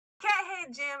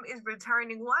Cathead Jam is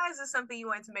returning. Why is this something you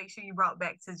wanted to make sure you brought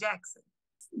back to Jackson?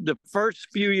 The first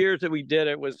few years that we did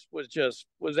it was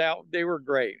out. They were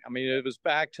great. I mean, it was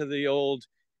back to the old,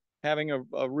 having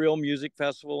a real music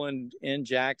festival in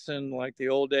Jackson, like the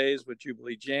old days with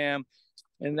Jubilee Jam.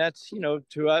 And that's,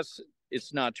 to us,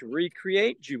 it's not to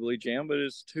recreate Jubilee Jam, but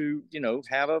it's to,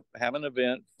 have an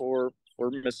event for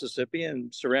Mississippi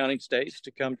and surrounding states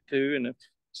to come to and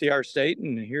see our state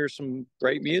and hear some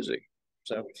great music.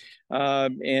 So,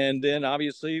 and then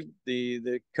obviously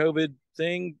the COVID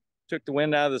thing took the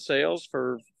wind out of the sails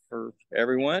for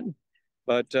everyone.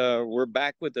 But we're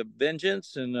back with a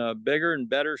vengeance and a bigger and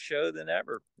better show than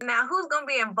ever. Now, who's going to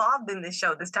be involved in this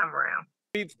show this time around?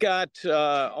 We've got,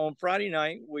 on Friday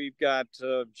night, we've got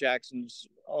Jackson's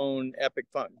own Epic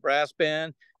Funk Brass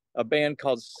Band, a band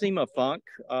called Sema Funk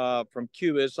from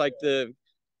Cuba. It's like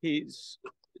he's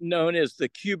known as the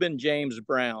Cuban James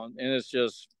Brown, and it's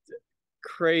just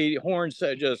crazy, horns,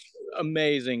 just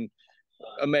amazing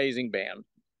band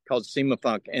called Sema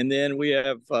Funk. And then we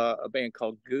have a band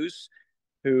called Goose,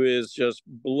 who is just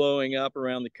blowing up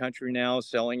around the country now,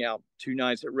 selling out 2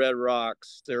 nights at Red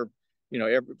Rocks. They're,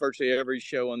 virtually every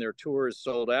show on their tour is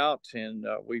sold out, and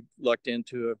we lucked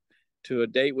into a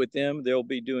date with them. They'll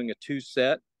be doing a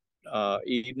 2-set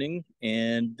evening,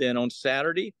 and then on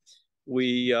Saturday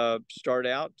we start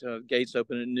out. Gates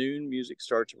open at noon. Music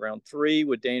starts around 3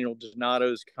 with Daniel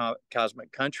Donato's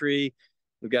Cosmic Country.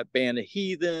 We've got Band of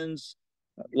Heathens,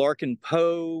 Larkin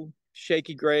Poe,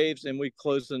 Shaky Graves, and we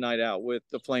close the night out with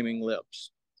the Flaming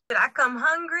Lips. Did I come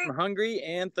hungry? I'm hungry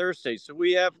and thirsty. So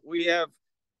we have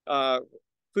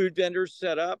food vendors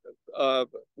set up.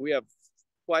 We have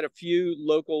quite a few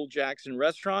local Jackson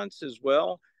restaurants as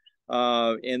well.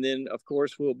 And then, of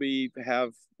course, we'll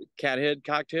have Cathead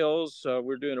cocktails.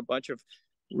 We're doing a bunch of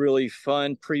really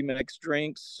fun pre-mixed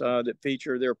drinks that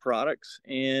feature their products.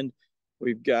 And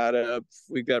we've got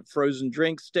frozen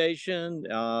drink station,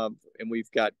 and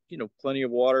we've got, plenty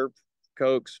of water,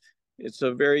 Cokes. It's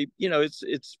a very,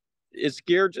 it's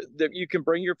geared that you can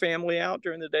bring your family out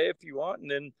during the day if you want, and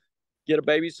then get a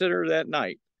babysitter that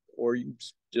night, or you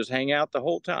just hang out the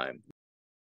whole time.